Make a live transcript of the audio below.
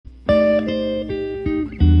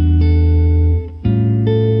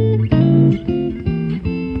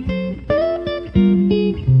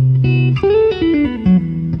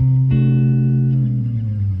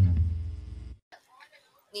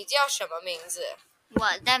什么名字？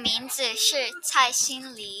我的名字是蔡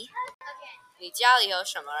心梨。你家里有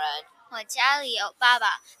什么人？我家里有爸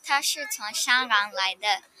爸，他是从香港来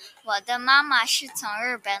的，我的妈妈是从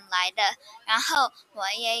日本来的，然后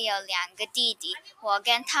我也有2个弟弟，我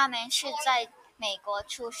跟他们是在美国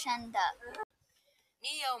出生的。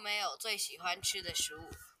你有没有最喜欢吃的食物？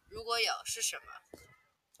如果有，是什么？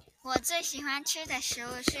我最喜欢吃的食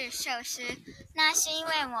物是寿司，那是因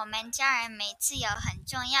为我们家人每次有很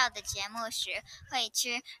重要的节目时会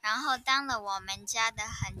吃，然后当了我们家的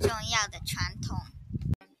很重要的传统。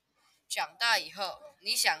长大以后，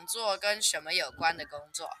你想做跟什么有关的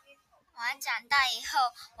工作？我长大以后，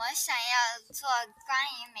我想要做关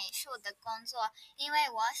于美术的工作，因为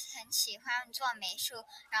我很喜欢做美术，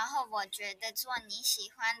然后我觉得做你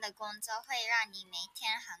喜欢的工作会让你每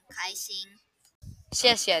天很开心。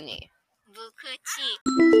谢谢你。不客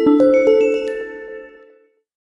气。